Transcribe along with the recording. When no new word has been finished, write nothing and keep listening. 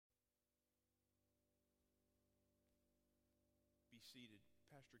seated.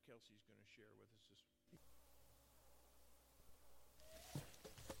 Pastor Kelsey is going to share with us this.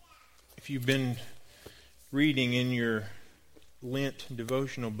 If you've been reading in your Lent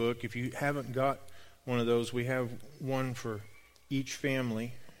devotional book, if you haven't got one of those, we have one for each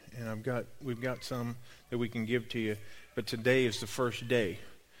family, and we've got some that we can give to you. But today is the first day,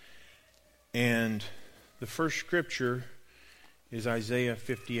 and the first scripture is Isaiah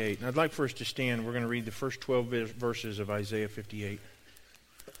 58. And I'd like for us to stand. We're going to read the first 12 verses of Isaiah 58.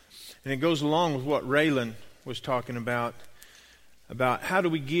 And it goes along with what Raylan was talking about how do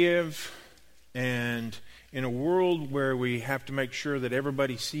we give, and in a world where we have to make sure that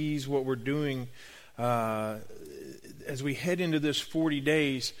everybody sees what we're doing, as we head into this 40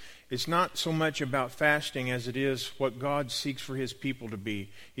 days, it's not so much about fasting as it is what God seeks for His people to be.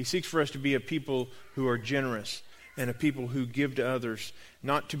 He seeks for us to be a people who are generous and a people who give to others,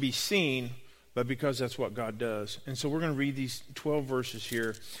 not to be seen, but because that's what God does. And so we're going to read these 12 verses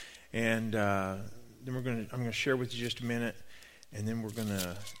here, and then I'm going to share with you just a minute, and then we're going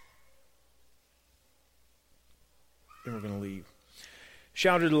to leave.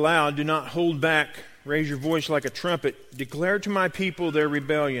 Shout it aloud, do not hold back, raise your voice like a trumpet. Declare to my people their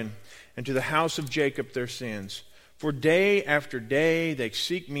rebellion, and to the house of Jacob their sins. For day after day they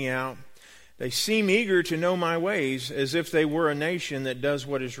seek me out. They seem eager to know my ways, as if they were a nation that does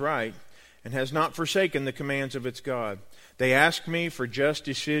what is right, and has not forsaken the commands of its God. They ask me for just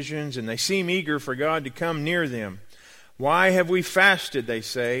decisions, and they seem eager for God to come near them. Why have we fasted, they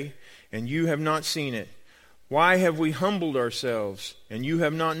say, and you have not seen it? Why have we humbled ourselves, and you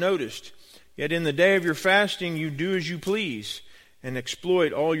have not noticed? Yet in the day of your fasting you do as you please, and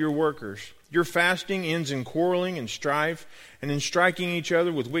exploit all your workers. Your fasting ends in quarreling and strife, and in striking each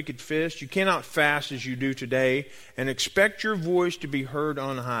other with wicked fists. You cannot fast as you do today, and expect your voice to be heard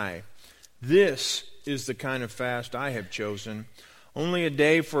on high. This is the kind of fast I have chosen, only a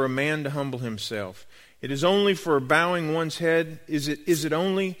day for a man to humble himself. It is only for bowing one's head. Is it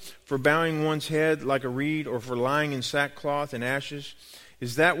only for bowing one's head like a reed, or for lying in sackcloth and ashes?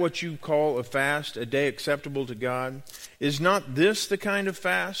 Is that what you call a fast, a day acceptable to God? Is not this the kind of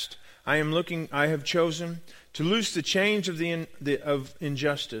fast I have chosen? To loose the chains of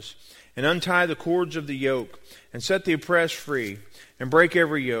injustice, and untie the cords of the yoke, and set the oppressed free, and break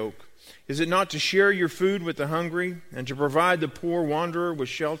every yoke. Is it not to share your food with the hungry, and to provide the poor wanderer with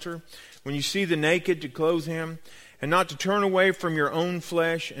shelter? When you see the naked, to clothe him, and not to turn away from your own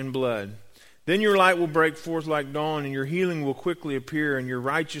flesh and blood. Then your light will break forth like dawn, and your healing will quickly appear, and your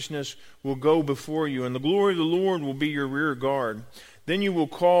righteousness will go before you, and the glory of the Lord will be your rear guard. Then you will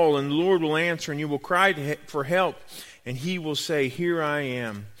call, and the Lord will answer, and you will cry for help, and He will say, Here I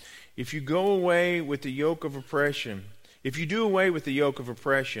am. If you do away with the yoke of oppression,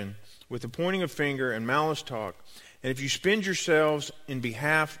 with the pointing of finger and malice talk, and if you spend yourselves in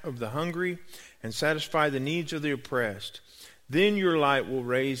behalf of the hungry and satisfy the needs of the oppressed, then your light will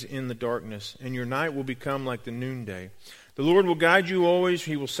rise in the darkness, and your night will become like the noonday. The Lord will guide you always.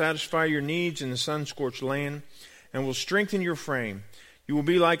 He will satisfy your needs in the sun-scorched land, and will strengthen your frame. You will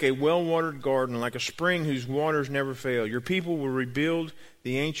be like a well-watered garden, like a spring whose waters never fail. Your people will rebuild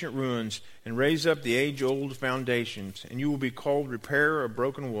the ancient ruins and raise up the age-old foundations, and you will be called repairer of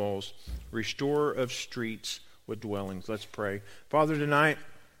broken walls, restorer of streets with dwellings. Let's pray. Father, tonight,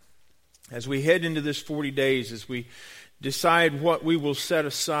 as we head into this 40 days, as we decide what we will set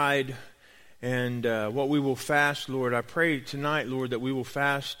aside and what we will fast, Lord, I pray tonight, Lord, that we will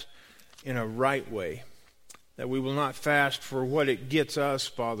fast in a right way. That we will not fast for what it gets us,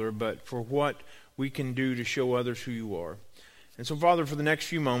 Father, but for what we can do to show others who you are. And so, Father, for the next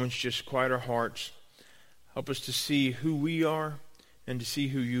few moments, just quiet our hearts. Help us to see who we are and to see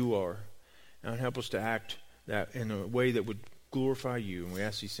who you are. And help us to act that in a way that would glorify you. And we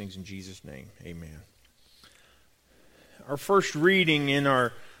ask these things in Jesus' name. Amen. Our first reading in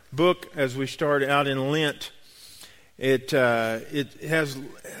our book as we start out in Lent,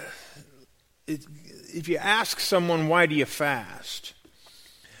 if you ask someone, why do you fast?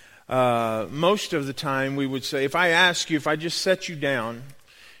 Most of the time we would say, if I just set you down,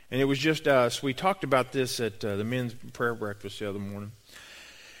 and it was just us, we talked about this at the men's prayer breakfast the other morning.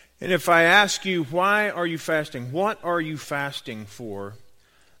 And if I ask you, why are you fasting? What are you fasting for?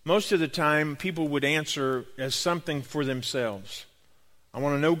 Most of the time people would answer as something for themselves. I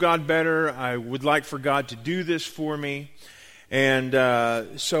want to know God better. I would like for God to do this for me. And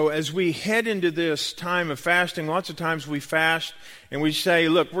so as we head into this time of fasting, lots of times we fast and we say,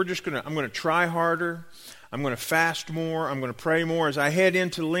 look, I'm going to try harder. I'm going to fast more. I'm going to pray more. As I head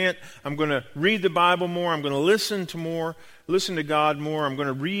into Lent, I'm going to read the Bible more. I'm going to listen to God more. I'm going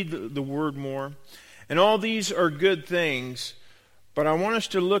to read the Word more. And all these are good things. But I want us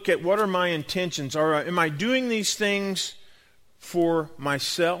to look at what are my intentions. Am I doing these things for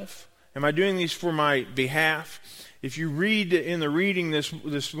myself? Am I doing these for my behalf? If you read in the reading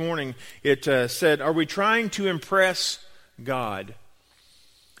this morning, it said, are we trying to impress God?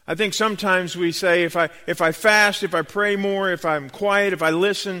 I think sometimes we say, if I fast, if I pray more, if I'm quiet, if I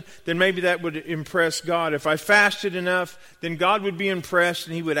listen, then maybe that would impress God. If I fasted enough, then God would be impressed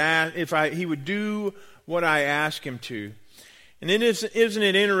and He would do what I ask Him to. And isn't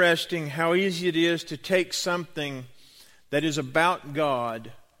it interesting how easy it is to take something that is about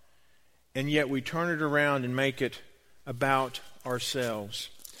God, and yet we turn it around and make it about ourselves.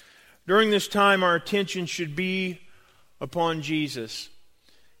 During this time, our attention should be upon Jesus.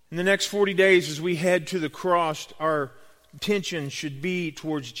 In the next 40 days, as we head to the cross, our attention should be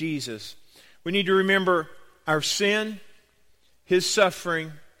towards Jesus. We need to remember our sin, His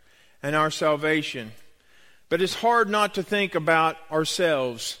suffering, and our salvation. But it's hard not to think about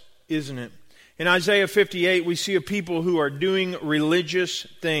ourselves, isn't it? In Isaiah 58, we see a people who are doing religious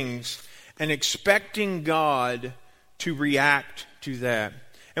things and expecting God to react to that.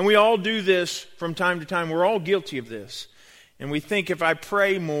 And we all do this from time to time. We're all guilty of this. And we think if I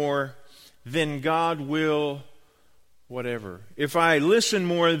pray more, then God will whatever. If I listen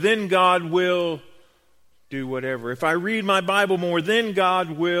more, then God will do whatever. If I read my Bible more, then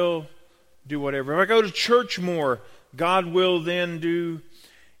God will do whatever. If I go to church more, God will then do.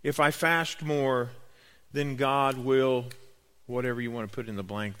 If I fast more, then God will, whatever you want to put in the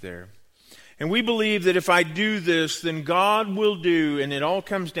blank there. And we believe that if I do this, then God will do, and it all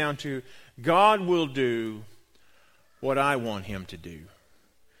comes down to God will do what I want Him to do.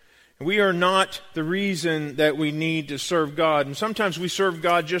 And we are not the reason that we need to serve God. And sometimes we serve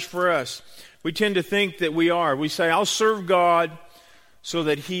God just for us. We tend to think that we are. We say, I'll serve God so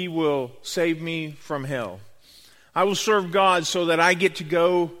that He will save me from hell. I will serve God so that I get to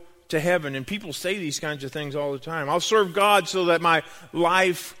go to heaven. And people say these kinds of things all the time. I'll serve God so that my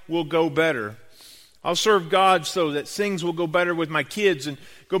life will go better. I'll serve God so that things will go better with my kids and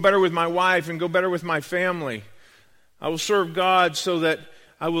go better with my wife and go better with my family. I will serve God so that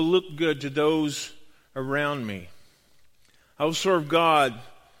I will look good to those around me. I will serve God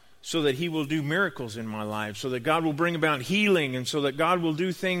so that He will do miracles in my life, so that God will bring about healing, and so that God will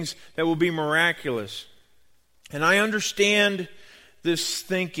do things that will be miraculous. And I understand this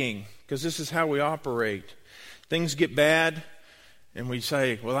thinking, because this is how we operate. Things get bad, and we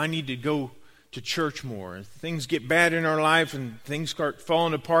say, well, I need to go to church more. Things get bad in our life, and things start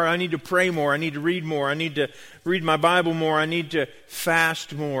falling apart. I need to pray more. I need to read more. I need to read my Bible more. I need to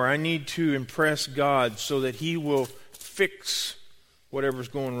fast more. I need to impress God so that He will fix whatever's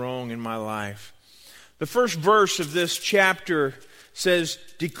going wrong in my life. The first verse of this chapter says,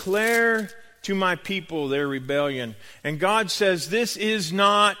 declare to my people their rebellion. And God says, this is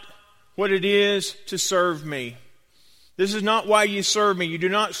not what it is to serve me. This is not why you serve me. You do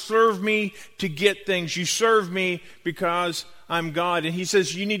not serve me to get things. You serve me because I'm God. And He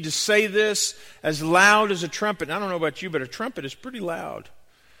says you need to say this as loud as a trumpet. I don't know about you, but a trumpet is pretty loud.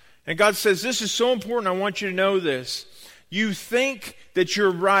 And God says, this is so important. I want you to know this. You think that you're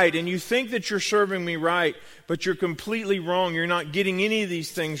right, and you think that you're serving me right, but you're completely wrong. You're not getting any of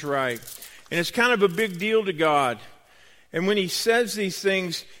these things right. And it's kind of a big deal to God. And when He says these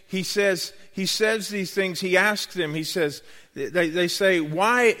things, He says these things, He asks them, He says, they say,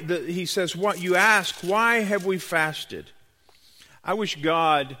 why, He says, what you ask, why have we fasted? I wish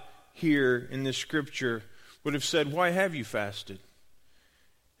God here in this scripture would have said, why have you fasted?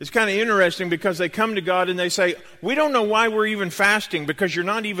 It's kind of interesting because they come to God and they say, we don't know why we're even fasting because you're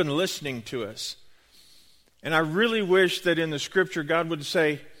not even listening to us. And I really wish that in the scripture God would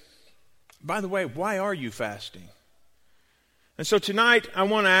say, by the way, why are you fasting? And so tonight I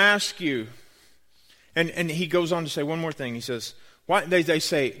want to ask you, and He goes on to say one more thing. He says, why, they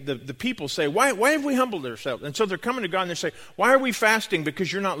say, the people say, why have we humbled ourselves? And so they're coming to God and they say, why are we fasting?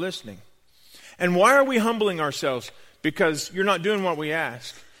 Because you're not listening. And why are we humbling ourselves? Because you're not doing what we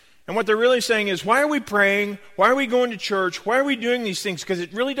ask. And what they're really saying is, why are we praying? Why are we going to church? Why are we doing these things? Because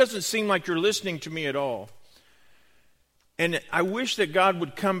it really doesn't seem like you're listening to me at all. And I wish that God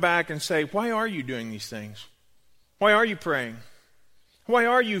would come back and say, why are you doing these things? Why are you praying? Why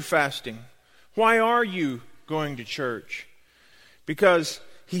are you fasting? Why are you going to church? Because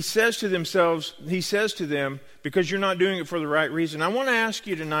He says to them, because you're not doing it for the right reason. I want to ask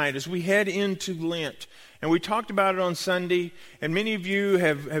you tonight, as we head into Lent, and we talked about it on Sunday, and many of you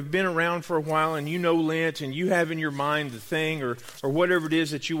have been around for a while, and you know Lent, and you have in your mind the thing or whatever it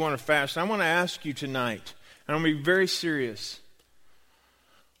is that you want to fast. I want to ask you tonight, and I'm going to be very serious.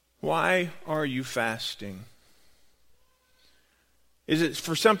 Why are you fasting? Is it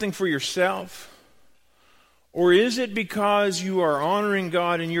for something for yourself? Or is it because you are honoring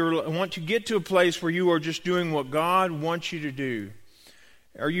God and you want to get to a place where you are just doing what God wants you to do?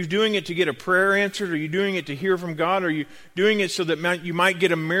 Are you doing it to get a prayer answered? Are you doing it to hear from God? Are you doing it so that you might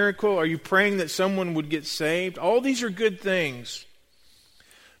get a miracle? Are you praying that someone would get saved? All these are good things.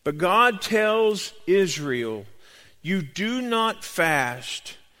 But God tells Israel, you do not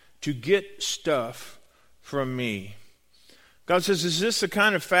fast to get stuff from me. God says, is this the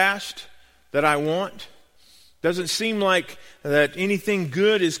kind of fast that I want? Doesn't seem like that anything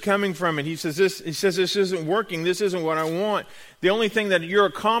good is coming from it. He says this isn't working. This isn't what I want. The only thing that you're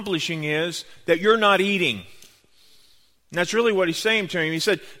accomplishing is that you're not eating. And that's really what he's saying to him. He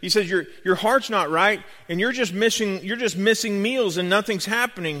said your heart's not right, and you're just missing meals, and nothing's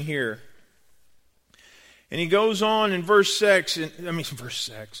happening here. And he goes on in verse 6.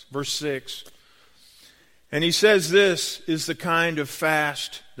 And he says, this is the kind of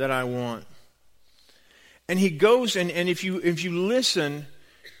fast that I want. And he goes, and if you listen,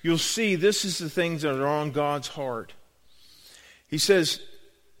 you'll see this is the things that are on God's heart. He says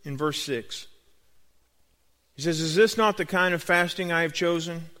in verse 6, he says, is this not the kind of fasting I have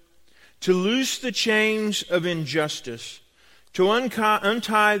chosen? To loose the chains of injustice, to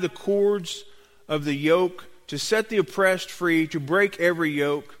untie the cords of the yoke, to set the oppressed free, to break every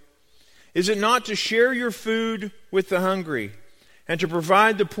yoke. Is it not to share your food with the hungry, and to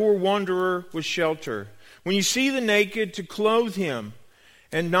provide the poor wanderer with shelter? When you see the naked, to clothe him,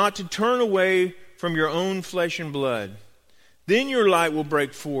 and not to turn away from your own flesh and blood. Then your light will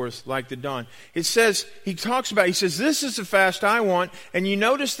break forth like the dawn. He says, this is the fast I want. And you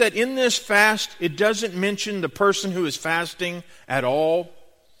notice that in this fast, it doesn't mention the person who is fasting at all.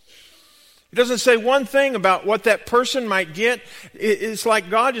 It doesn't say one thing about what that person might get. It's like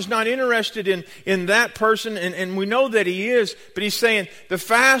God is not interested in that person, and we know that He is, but He's saying, the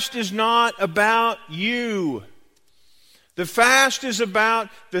fast is not about you. The fast is about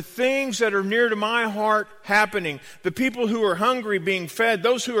the things that are near to my heart happening. The people who are hungry being fed.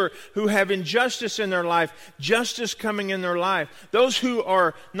 Those who have injustice in their life, justice coming in their life. Those who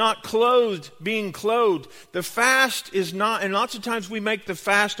are not clothed being clothed. The fast is not, and lots of times we make the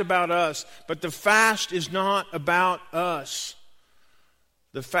fast about us, but the fast is not about us.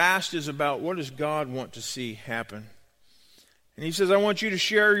 The fast is about what does God want to see happen. And He says, I want you to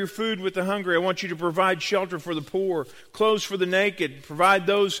share your food with the hungry. I want you to provide shelter for the poor, clothes for the naked. Provide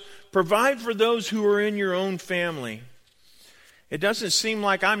for those who are in your own family. It doesn't seem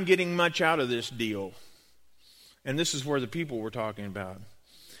like I'm getting much out of this deal. And this is where the people we're talking about.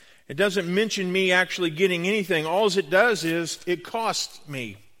 It doesn't mention me actually getting anything. All it does is it costs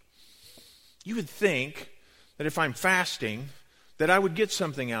me. You would think that if I'm fasting, that I would get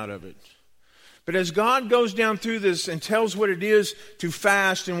something out of it. But as God goes down through this and tells what it is to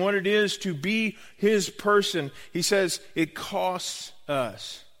fast and what it is to be His person, He says it costs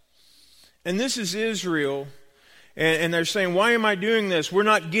us. And this is Israel, and they're saying, why am I doing this? We're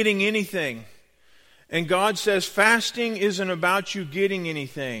not getting anything. And God says fasting isn't about you getting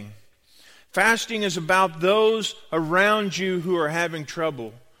anything. Fasting is about those around you who are having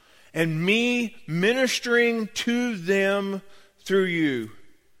trouble, and me ministering to them through you.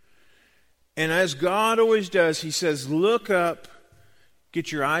 And as God always does, He says, look up,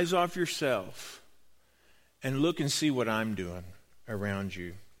 get your eyes off yourself, and look and see what I'm doing around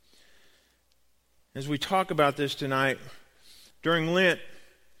you. As we talk about this tonight, during Lent,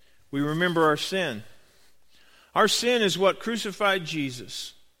 we remember our sin. Our sin is what crucified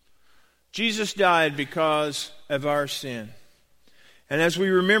Jesus. Jesus died because of our sin. And as we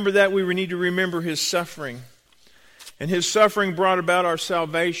remember that, we need to remember His suffering. And His suffering brought about our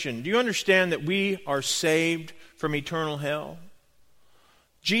salvation. Do you understand that we are saved from eternal hell?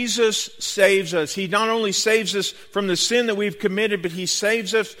 Jesus saves us. He not only saves us from the sin that we've committed, but He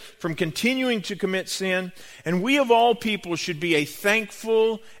saves us from continuing to commit sin. And we of all people should be a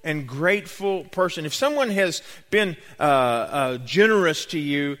thankful and grateful person. If someone has been generous to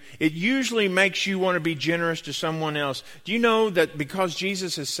you, it usually makes you want to be generous to someone else. Do you know that because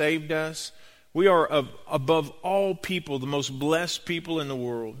Jesus has saved us, we are above all people, the most blessed people in the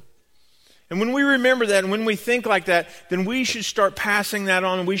world? And when we remember that and when we think like that, then we should start passing that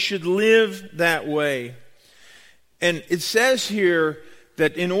on and we should live that way. And it says here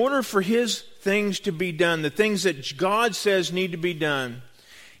that in order for His things to be done, the things that God says need to be done,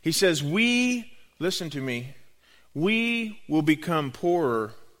 He says listen to me, we will become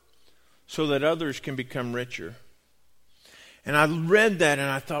poorer so that others can become richer. And I read that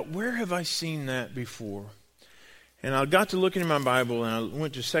and I thought, where have I seen that before? And I got to looking in my Bible and I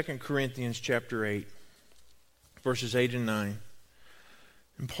went to 2 Corinthians chapter 8, verses 8 and 9.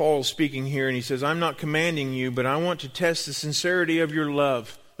 And Paul's speaking here, and he says, I'm not commanding you, but I want to test the sincerity of your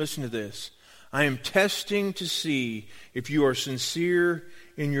love. Listen to this. I am testing to see if you are sincere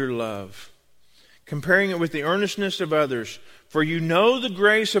in your love, comparing it with the earnestness of others. For you know the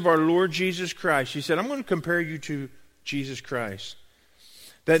grace of our Lord Jesus Christ. He said, I'm going to compare you to Jesus Christ.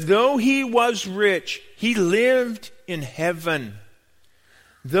 That though he was rich, he lived in heaven.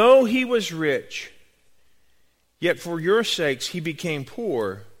 Though he was rich, yet for your sakes he became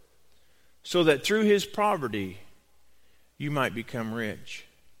poor, so that through his poverty you might become rich.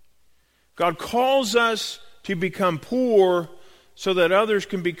 God calls us to become poor so that others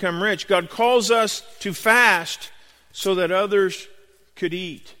can become rich. God calls us to fast so that others could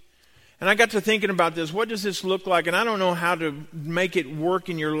eat. And I got to thinking about this. What does this look like? And I don't know how to make it work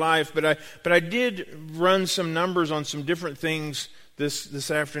in your life, but I did run some numbers on some different things this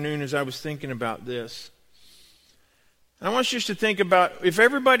afternoon as I was thinking about this. And I want you to think about if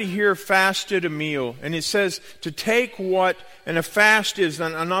everybody here fasted a meal, and it says to take what, and a fast is,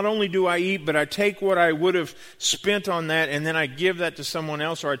 not only do I eat, but I take what I would have spent on that, and then I give that to someone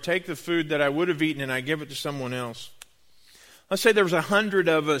else, or I take the food that I would have eaten and I give it to someone else. Let's say there was 100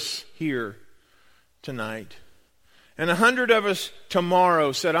 of us here tonight, and 100 of us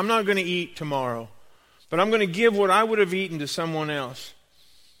tomorrow said, I'm not going to eat tomorrow, but I'm going to give what I would have eaten to someone else.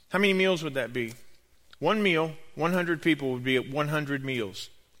 How many meals would that be? One meal, 100 people would be at 100 meals.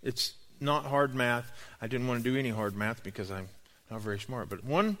 It's not hard math. I didn't want to do any hard math because I'm not very smart. But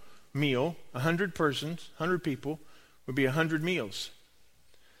one meal, 100 persons, 100 people, would be 100 meals.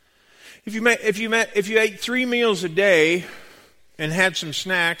 If you ate 3 meals a day and had some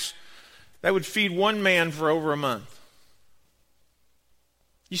snacks, that would feed one man for over a month.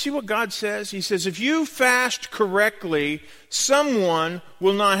 You see what God says? He says, if you fast correctly, someone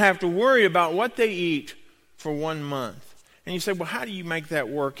will not have to worry about what they eat for 1 month. And you say, well, how do you make that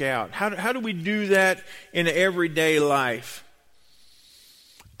work out? How do we do that in everyday life?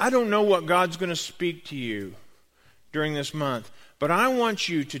 I don't know what God's going to speak to you during this month, but I want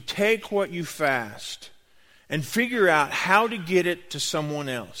you to take what you fast and figure out how to get it to someone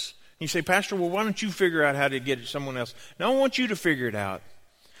else. And you say, Pastor, well, why don't you figure out how to get it to someone else? No, I want you to figure it out.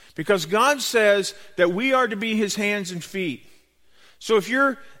 Because God says that we are to be His hands and feet. So if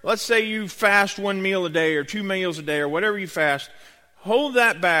let's say you fast 1 meal a day or 2 meals a day or whatever you fast, hold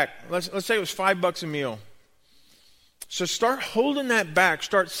that back. Let's say it was $5 a meal. So start holding that back,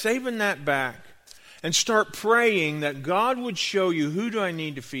 start saving that back, and start praying that God would show you, who do I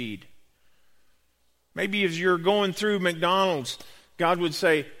need to feed? Maybe as you're going through McDonald's, God would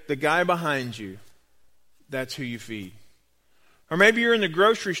say, the guy behind you, that's who you feed. Or maybe you're in the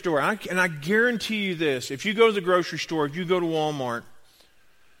grocery store, and I guarantee you this, if you go to the grocery store, if you go to Walmart,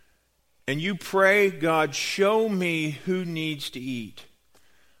 and you pray, God, show me who needs to eat,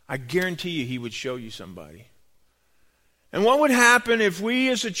 I guarantee you He would show you somebody. And what would happen if we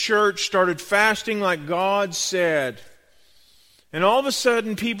as a church started fasting like God said, and all of a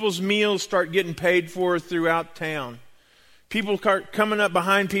sudden people's meals start getting paid for throughout town? People start coming up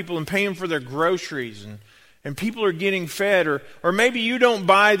behind people and paying for their groceries, and people are getting fed. Or maybe you don't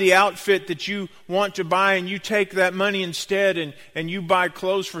buy the outfit that you want to buy and you take that money instead and you buy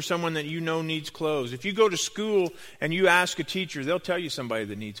clothes for someone that you know needs clothes. If you go to school and you ask a teacher, they'll tell you somebody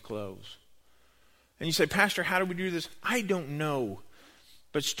that needs clothes. And you say, Pastor, how do we do this? I don't know.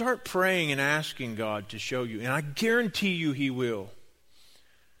 But start praying and asking God to show you. And I guarantee you He will.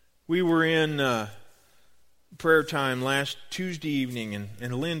 We were in prayer time last Tuesday evening,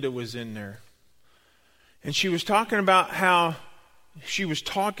 and Linda was in there. And she was talking about how she was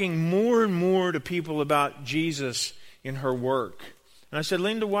talking more and more to people about Jesus in her work. And I said,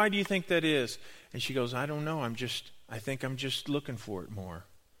 Linda, why do you think that is? And she goes, I don't know. I think I'm just looking for it more.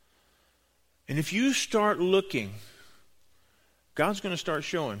 And if you start looking, God's going to start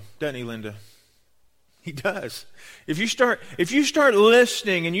showing, doesn't He, Linda? He does. If you start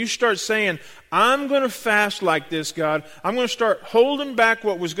listening and you start saying, I'm going to fast like this, God. I'm going to start holding back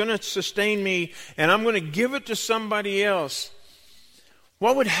what was going to sustain me, and I'm going to give it to somebody else.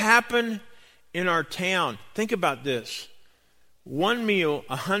 What would happen in our town? Think about this. 1 meal,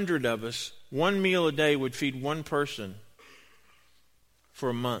 100 of us, 1 meal a day would feed 1 person for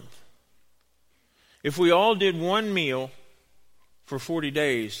a month. If we all did 1 meal for 40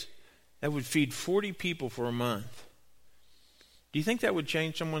 days, that would feed 40 people for a month. Do you think that would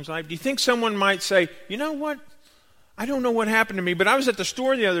change someone's life? Do you think someone might say, you know what? I don't know what happened to me, but I was at the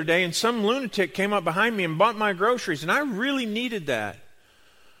store the other day and some lunatic came up behind me and bought my groceries, and I really needed that.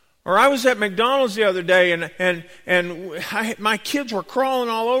 Or I was at McDonald's the other day and my kids were crawling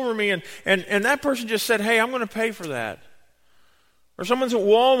all over me, and that person just said, hey, I'm going to pay for that. Or someone's at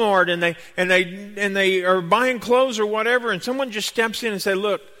Walmart and they are buying clothes or whatever, and someone just steps in and say,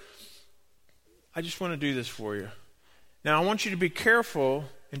 look, I just want to do this for you. Now I want you to be careful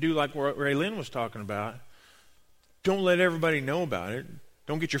and do like what Ray Lynn was talking about. Don't let everybody know about it.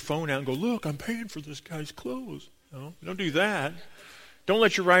 Don't get your phone out and go, look, I'm paying for this guy's clothes. No, don't do that. Don't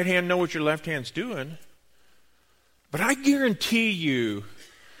let your right hand know what your left hand's doing. But I guarantee you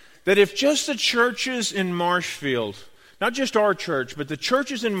that if just the churches in Marshfield, not just our church, but the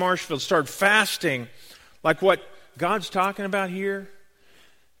churches in Marshfield start fasting like what God's talking about here,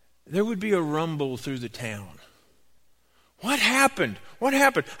 there would be a rumble through the town. What happened? What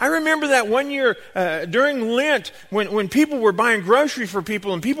happened? I remember that one year during Lent when people were buying groceries for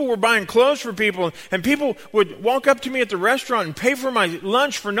people and people were buying clothes for people and people would walk up to me at the restaurant and pay for my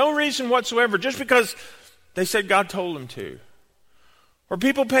lunch for no reason whatsoever just because they said God told them to. Or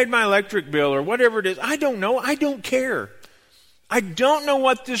people paid my electric bill or whatever it is. I don't know. I don't care. I don't know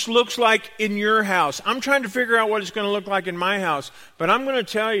what this looks like in your house. I'm trying to figure out what it's going to look like in my house. But I'm going to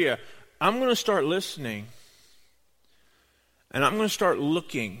tell you, I'm going to start listening. And I'm going to start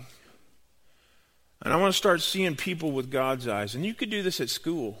looking. And I want to start seeing people with God's eyes. And you could do this at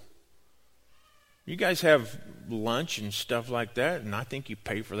school. You guys have lunch and stuff like that, and I think you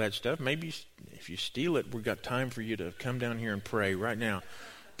pay for that stuff. Maybe if you steal it, we've got time for you to come down here and pray right now.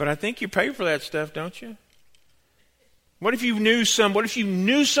 But I think you pay for that stuff, don't you? What if you knew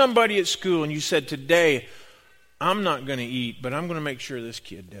somebody at school and you said, today, I'm not going to eat, but I'm going to make sure this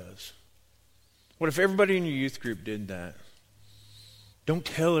kid does? What if everybody in your youth group did that? Don't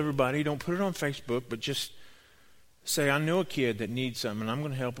tell everybody, don't put it on Facebook, but just say, I know a kid that needs something, and I'm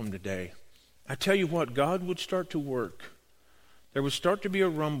going to help him today. I tell you what, God would start to work. There would start to be a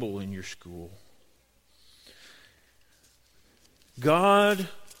rumble in your school. God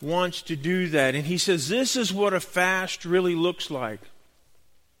wants to do that, and He says this is what a fast really looks like.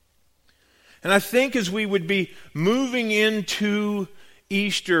 And I think as we would be moving into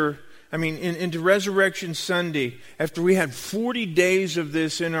Easter, into Resurrection Sunday, after we had 40 days of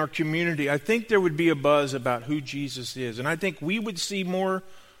this in our community, I think there would be a buzz about who Jesus is. And I think we would see more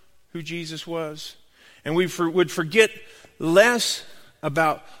who Jesus was. And we would forget less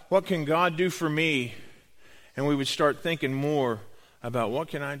about what can God do for me, and we would start thinking more about what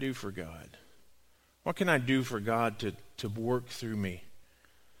can I do for God? What can I do for God to work through me?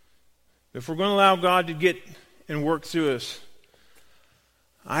 If we're going to allow God to get and work through us,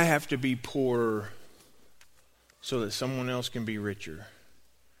 I have to be poorer so that someone else can be richer.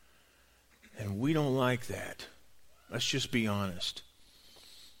 And we don't like that. Let's just be honest.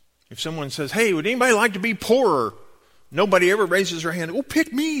 If someone says, hey, would anybody like to be poorer? Nobody ever raises their hand. Oh,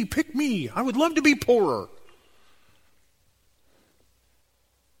 pick me. I would love to be poorer.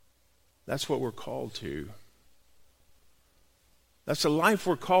 That's what we're called to. That's the life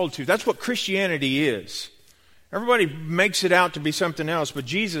we're called to. That's what Christianity is. Everybody makes it out to be something else, but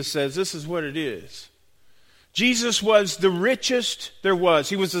Jesus says this is what it is. Jesus was the richest there was.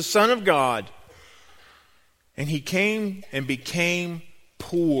 He was the Son of God. And He came and became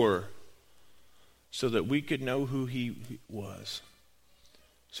poor so that we could know who He was.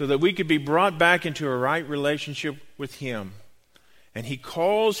 So that we could be brought back into a right relationship with Him. And He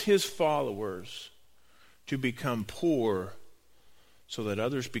calls His followers to become poor so that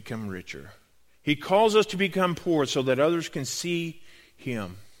others become richer. He calls us to become poor so that others can see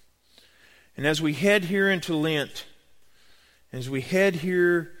Him. And as we head here into Lent, as we head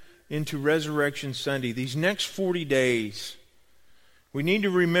here into Resurrection Sunday, these next 40 days, we need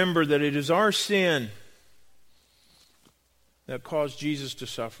to remember that it is our sin that caused Jesus to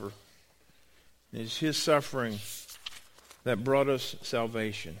suffer. It is His suffering that brought us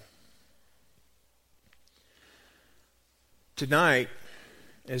salvation. Tonight,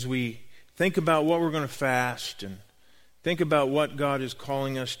 as we think about what we're going to fast and think about what God is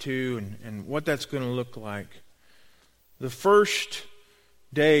calling us to and what that's going to look like. The first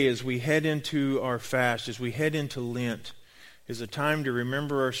day as we head into our fast, as we head into Lent, is a time to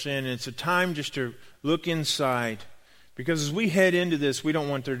remember our sin. And it's a time just to look inside. Because as we head into this, we don't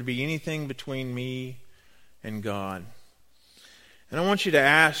want there to be anything between me and God. And I want you to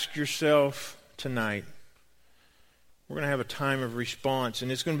ask yourself tonight, we're going to have a time of response,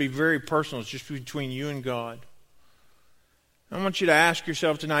 and it's going to be very personal. It's just between you and God. I want you to ask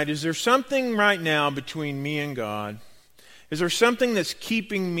yourself tonight, is there something right now between me and God? Is there something that's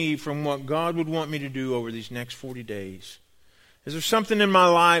keeping me from what God would want me to do over these next 40 days? Is there something in my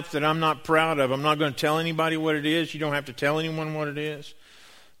life that I'm not proud of? I'm not going to tell anybody what it is. You don't have to tell anyone what it is.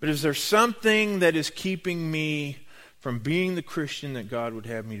 But is there something that is keeping me from being the Christian that God would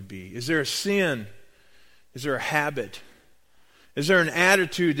have me to be? Is there a sin? Is there a habit? Is there an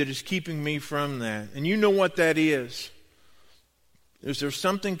attitude that is keeping me from that? And you know what that is. Is there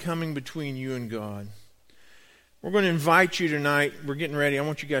something coming between you and God? We're going to invite you tonight. We're getting ready. I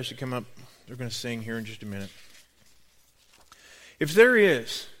want you guys to come up. They're going to sing here in just a minute. If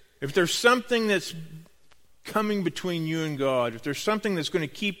there's something that's coming between you and God, if there's something that's going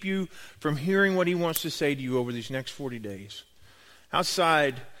to keep you from hearing what He wants to say to you over these next 40 days,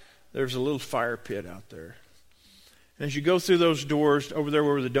 outside there's a little fire pit out there. And as you go through those doors, over there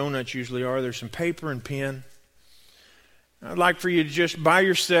where the donuts usually are, there's some paper and pen. I'd like for you to just by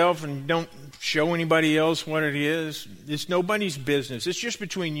yourself and don't show anybody else what it is. It's nobody's business. It's just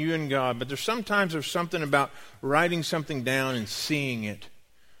between you and God. But sometimes there's something about writing something down and seeing it.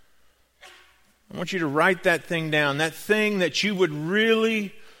 I want you to write that thing down, that thing that you would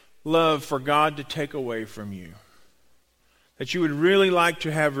really love for God to take away from you, that you would really like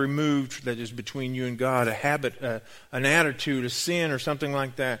to have removed that is between you and God, a habit, an attitude, a sin, or something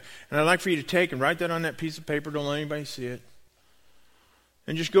like that. And I'd like for you to take and write that on that piece of paper. Don't let anybody see it.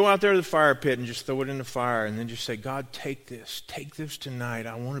 And just go out there to the fire pit and just throw it in the fire and then just say, God, take this tonight.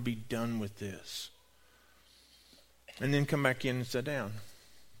 I want to be done with this. And then come back in and sit down.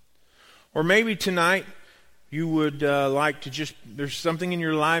 Or maybe tonight you would like to just, there's something in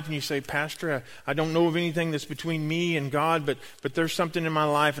your life and you say, Pastor, I don't know of anything that's between me and God, but there's something in my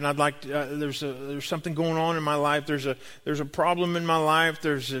life and I'd like to, there's something going on in my life. There's a problem in my life.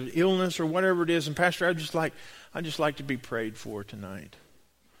 There's an illness or whatever it is. And Pastor, I'd just like to be prayed for tonight.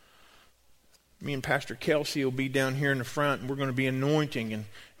 Me and Pastor Kelsey will be down here in the front and we're going to be anointing and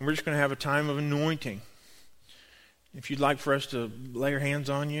we're just going to have a time of anointing. If you'd like for us to lay our hands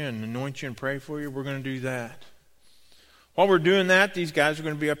on you and anoint you and pray for you, we're going to do that. While we're doing that, these guys are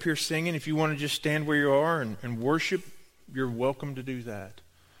going to be up here singing. If you want to just stand where you are and worship, you're welcome to do that.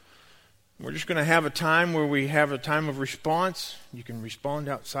 We're just going to have a time where we have a time of response. You can respond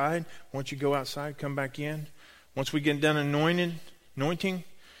outside. Once you go outside, come back in. Once we get done anointing,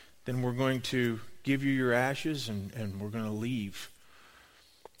 then we're going to give you your ashes and we're going to leave.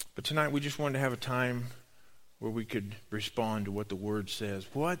 But tonight we just wanted to have a time where we could respond to what the Word says.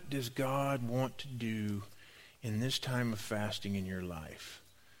 What does God want to do in this time of fasting in your life?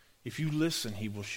 If you listen, He will show